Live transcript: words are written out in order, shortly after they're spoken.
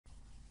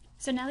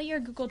So now that your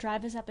Google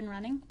Drive is up and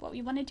running, what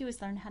we want to do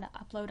is learn how to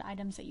upload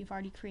items that you've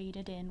already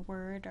created in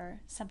Word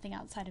or something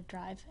outside of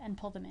Drive and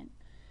pull them in.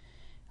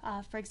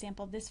 For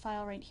example, this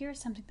file right here is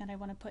something that I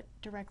want to put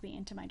directly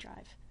into my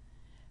Drive.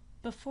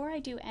 Before I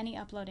do any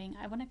uploading,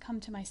 I want to come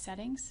to my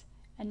settings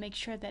and make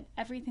sure that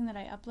everything that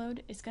I upload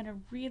is going to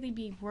really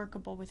be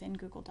workable within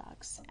Google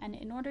Docs. And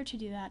in order to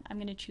do that, I'm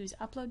going to choose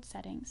Upload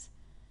Settings,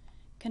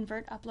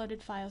 Convert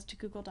Uploaded Files to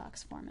Google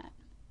Docs Format.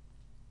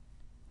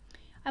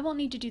 I won't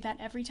need to do that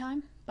every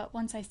time, but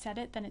once I set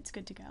it, then it's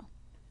good to go.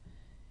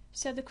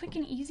 So the quick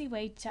and easy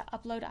way to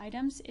upload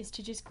items is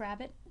to just grab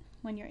it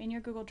when you're in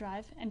your Google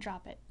Drive and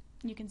drop it.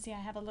 You can see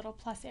I have a little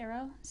plus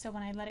arrow, so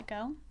when I let it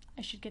go,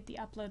 I should get the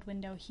upload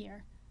window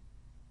here.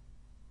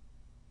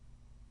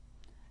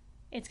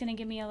 It's going to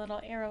give me a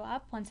little arrow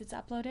up once it's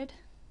uploaded,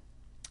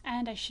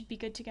 and I should be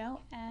good to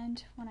go.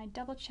 And when I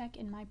double check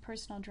in my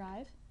personal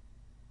Drive,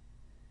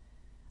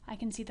 I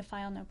can see the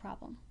file no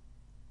problem.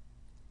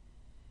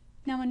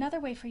 Now another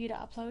way for you to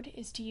upload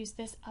is to use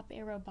this up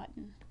arrow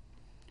button.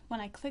 When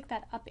I click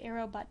that up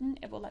arrow button,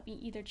 it will let me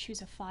either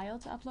choose a file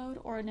to upload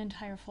or an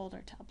entire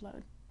folder to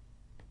upload.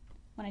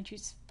 When I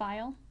choose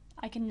File,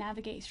 I can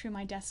navigate through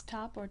my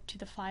desktop or to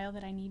the file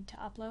that I need to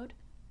upload,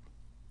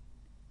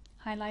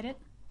 highlight it,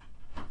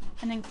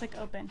 and then click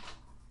Open.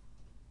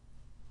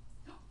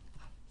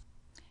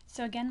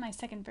 So again, my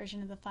second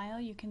version of the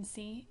file, you can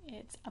see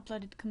it's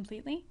uploaded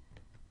completely.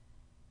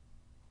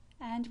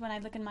 And when I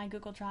look in my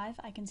Google Drive,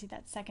 I can see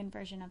that second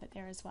version of it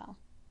there as well.